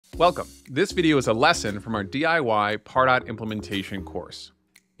Welcome. This video is a lesson from our DIY Pardot implementation course.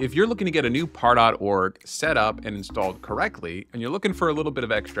 If you're looking to get a new Pardot org set up and installed correctly, and you're looking for a little bit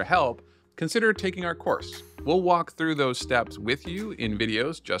of extra help, consider taking our course. We'll walk through those steps with you in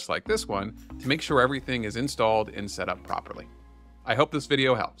videos just like this one to make sure everything is installed and set up properly. I hope this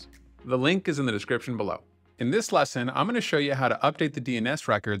video helps. The link is in the description below. In this lesson, I'm going to show you how to update the DNS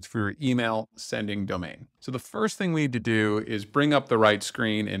records for your email sending domain. So the first thing we need to do is bring up the right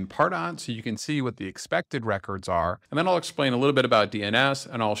screen in Pardot so you can see what the expected records are. And then I'll explain a little bit about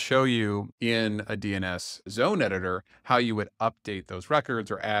DNS, and I'll show you in a DNS zone editor how you would update those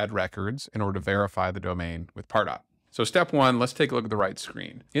records or add records in order to verify the domain with Pardot. So step one, let's take a look at the right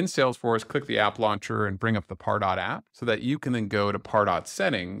screen. In Salesforce, click the app launcher and bring up the Pardot app so that you can then go to Pardot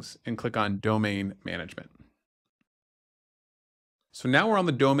settings and click on domain management. So now we're on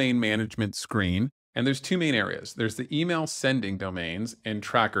the domain management screen, and there's two main areas. There's the email sending domains and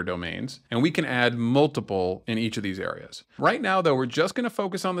tracker domains, and we can add multiple in each of these areas. Right now, though, we're just going to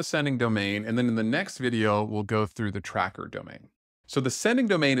focus on the sending domain, and then in the next video, we'll go through the tracker domain. So the sending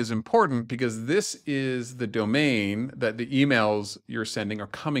domain is important because this is the domain that the emails you're sending are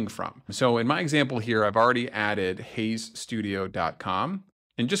coming from. So in my example here, I've already added HeyStudio.com.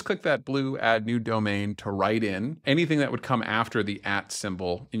 And just click that blue Add New Domain to write in anything that would come after the @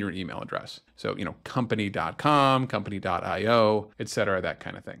 symbol in your email address. So, company.com, company.io, etc., that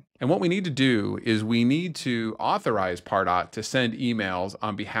kind of thing. And what we need to do is we need to authorize Pardot to send emails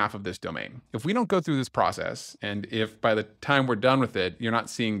on behalf of this domain. If we don't go through this process, and if by the time we're done with it, you're not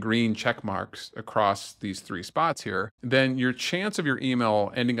seeing green check marks across these three spots here, then your chance of your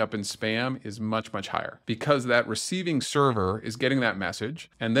email ending up in spam is much, much higher because that receiving server is getting that message.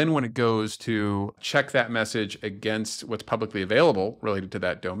 And then when it goes to check that message against what's publicly available related to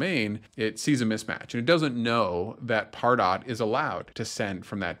that domain, it sees a mismatch, and it doesn't know that Pardot is allowed to send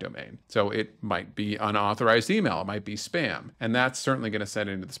from that domain. So it might be unauthorized email, it might be spam, and that's certainly going to send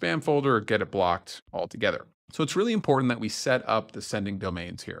it into the spam folder or get it blocked altogether. So it's really important that we set up the sending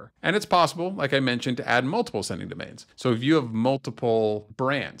domains here. And it's possible, like I mentioned, to add multiple sending domains. So if you have multiple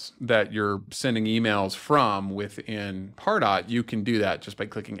brands that you're sending emails from within Pardot, you can do that just by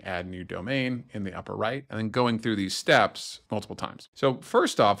clicking Add New Domain in the upper right and then going through these steps multiple times. So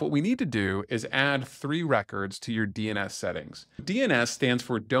first off, what we need to do is add 3 records to your DNS settings. DNS stands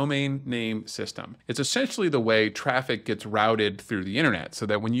for Domain Name System. It's essentially the way traffic gets routed through the internet so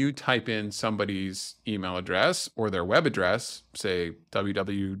that when you type in somebody's email address or their web address, say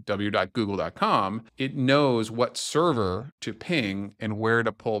www.google.com, it knows what server to ping and where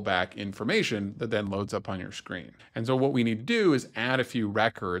to pull back information that then loads up on your screen. And so what we need to do is add a few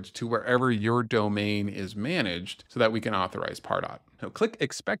records to wherever your domain is managed so that we can authorize Pardot. So click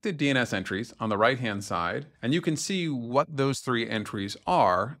Expected DNS Entries on the right-hand side, and you can see what those 3 entries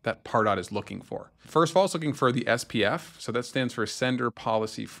are that Pardot is looking for. First of all, it's looking for the SPF, so that stands for Sender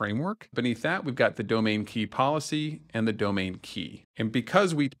Policy Framework. Beneath that, we've got the domain key policy and the domain key. And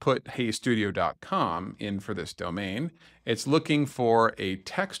because we put HeyStudio.com in for this domain, it's looking for a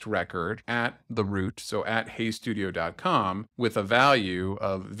text record at the root, so at HeyStudio.com, with a value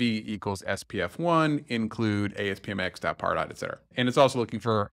of v equals SPF1, include ASPMX.pardot, etc. And it's also looking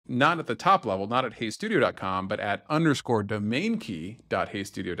for, not at the top level, not at HeyStudio.com, but at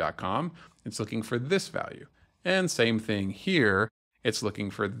 _domainkey.HeyStudio.com. It's looking for this value. And same thing here. It's looking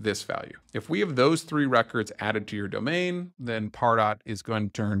for this value. If we have those 3 records added to your domain, then Pardot is going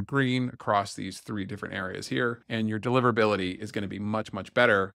to turn green across these 3 different areas here, and your deliverability is going to be much, much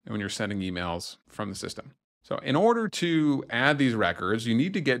better when you're sending emails from the system. So in order to add these records, you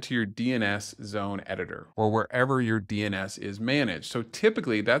need to get to your DNS zone editor or wherever your DNS is managed. So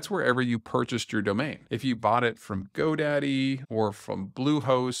typically that's wherever you purchased your domain. If you bought it from GoDaddy or from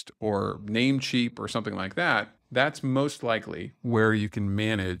Bluehost or Namecheap or something like that, that's most likely where you can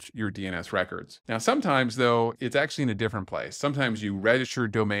manage your DNS records. Now, sometimes though, it's actually in a different place. Sometimes you register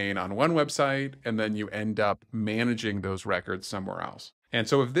a domain on one website and then you end up managing those records somewhere else. And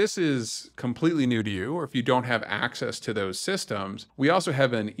so if this is completely new to you, or if you don't have access to those systems, we also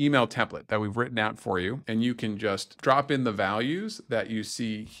have an email template that we've written out for you, and you can just drop in the values that you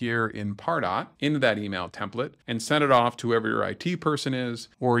see here in Pardot into that email template and send it off to whoever your IT person is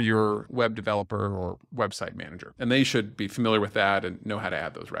or your web developer or website manager. And they should be familiar with that and know how to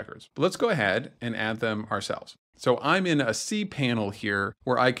add those records. But let's go ahead and add them ourselves. So I'm in a cPanel here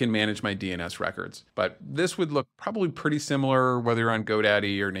where I can manage my DNS records, but this would look probably pretty similar whether you're on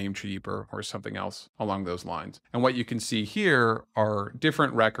GoDaddy or Namecheap or something else along those lines. And what you can see here are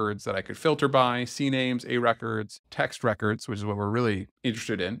different records that I could filter by: CNAMEs, A records, text records, which is what we're really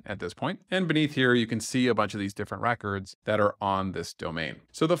interested in at this point. And beneath here, you can see a bunch of these different records that are on this domain.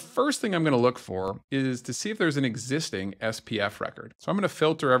 So the first thing I'm going to look for is to see if there's an existing SPF record. So I'm going to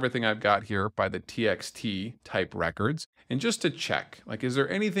filter everything I've got here by the TXT type records. And just to check, like, is there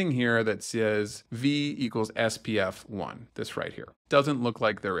anything here that says V equals SPF1, this right here? Doesn't look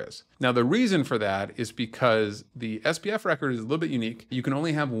like there is. Now, the reason for that is because the SPF record is a little bit unique. You can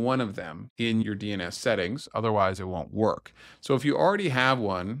only have one of them in your DNS settings, otherwise it won't work. So if you already have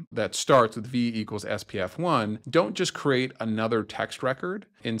one that starts with V equals SPF1, don't just create another text record.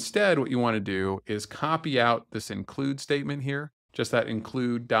 Instead, what you want to do is copy out this include statement here, just that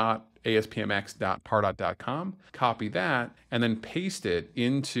include.aspmx.pardot.com, copy that, and then paste it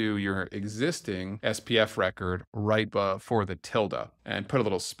into your existing SPF record right before the tilde, and put a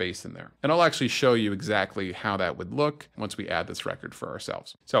little space in there. And I'll actually show you exactly how that would look once we add this record for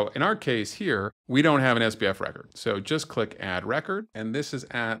ourselves. So in our case here, we don't have an SPF record. So just click Add Record, and this is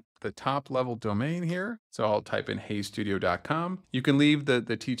at the top level domain here. So I'll type in heystudio.com. You can leave the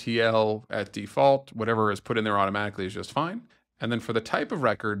TTL at default. Whatever is put in there automatically is just fine. And then for the type of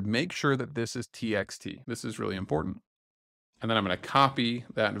record, make sure that this is TXT. This is really important. And then I'm going to copy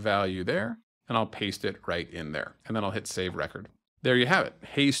that value there, and I'll paste it right in there. And then I'll hit Save Record. There you have it.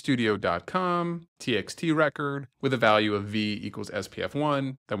 heystudio.com, TXT record with a value of V equals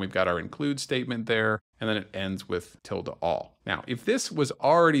SPF1. Then we've got our include statement there, and then it ends with tilde all. Now, if this was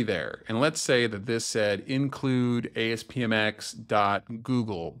already there, and let's say that this said include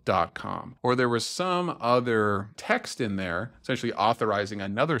aspmx.google.com, or there was some other text in there, essentially authorizing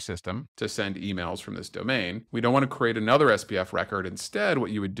another system to send emails from this domain, we don't want to create another SPF record. Instead, what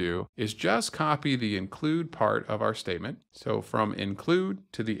you would do is just copy the include part of our statement. So from include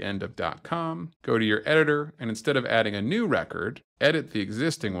to the end of .com, go to your editor, and instead of adding a new record, edit the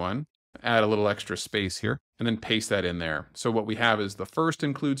existing one, add a little extra space here, and then paste that in there. So what we have is the first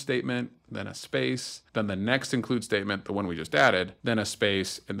include statement, then a space, then the next include statement, the one we just added, then a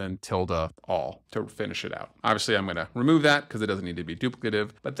space, and then tilde all to finish it out. Obviously, I'm going to remove that because it doesn't need to be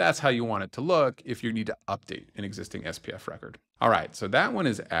duplicative, but that's how you want it to look if you need to update an existing SPF record. All right, so that one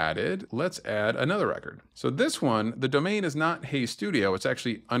is added. Let's add another record. So this one, the domain is not HeyStudio, it's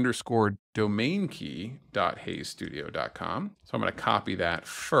actually underscore domain key.heystudio.com. So I'm going to copy that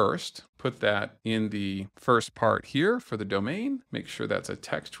first, put that in the first part here for the domain, make sure that's a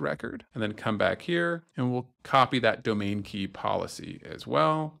text record, and then come back here and we'll copy that domain key policy as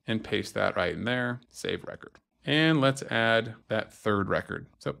well and paste that right in there, save record. And let's add that third record.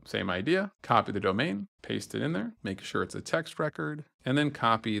 So same idea, copy the domain, paste it in there, make sure it's a text record, and then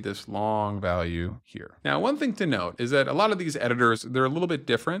copy this long value here. Now, one thing to note is that a lot of these editors, they're a little bit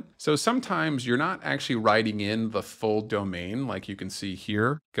different. So sometimes you're not actually writing in the full domain, like you can see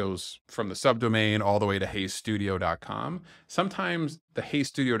here, goes from the subdomain all the way to heystudio.com. Sometimes the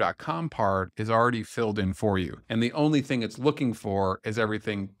heystudio.com part is already filled in for you. And the only thing it's looking for is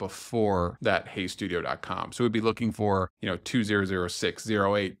everything before that heystudio.com. So we'd be looking for,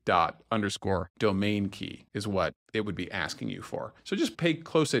 200608._domain key is what it would be asking you for. So just pay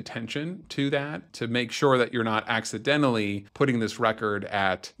close attention to that to make sure that you're not accidentally putting this record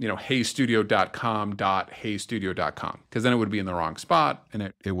at, heystudio.com.heystudio.com, because then it would be in the wrong spot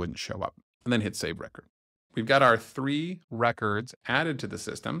and it wouldn't show up. And then hit save record. We've got our 3 records added to the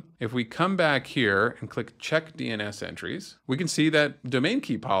system. If we come back here and click check DNS entries, we can see that domain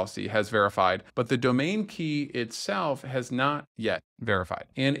key policy has verified, but the domain key itself has not yet verified.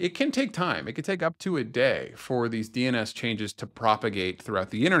 And it can take time. It could take up to a day for these DNS changes to propagate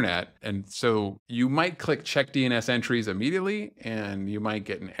throughout the internet. And so you might click check DNS entries immediately and you might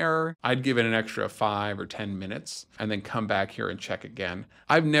get an error. I'd give it an extra 5 or 10 minutes and then come back here and check again.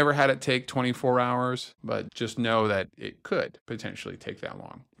 I've never had it take 24 hours, but just know that it could potentially take that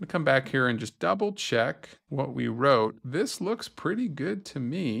long. I'm gonna come back here and just double check what we wrote. This looks pretty good to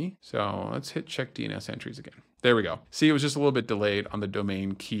me. So let's hit check DNS entries again. There we go. See, it was just a little bit delayed on the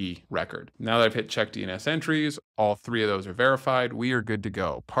domain key record. Now that I've hit check DNS entries, all 3 of those are verified. We are good to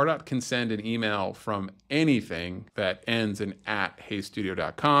go. Pardot can send an email from anything that ends in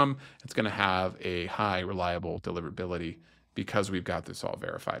 @heystudio.com. It's going to have a high reliable deliverability because we've got this all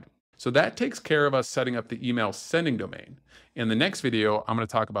verified. So that takes care of us setting up the email sending domain. In the next video, I'm going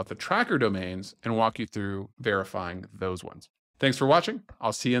to talk about the tracker domains and walk you through verifying those ones. Thanks for watching.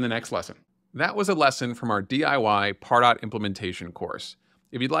 I'll see you in the next lesson. That was a lesson from our DIY Pardot implementation course.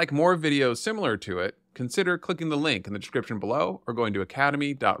 If you'd like more videos similar to it, consider clicking the link in the description below or going to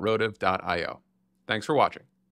academy.rotive.io. Thanks for watching.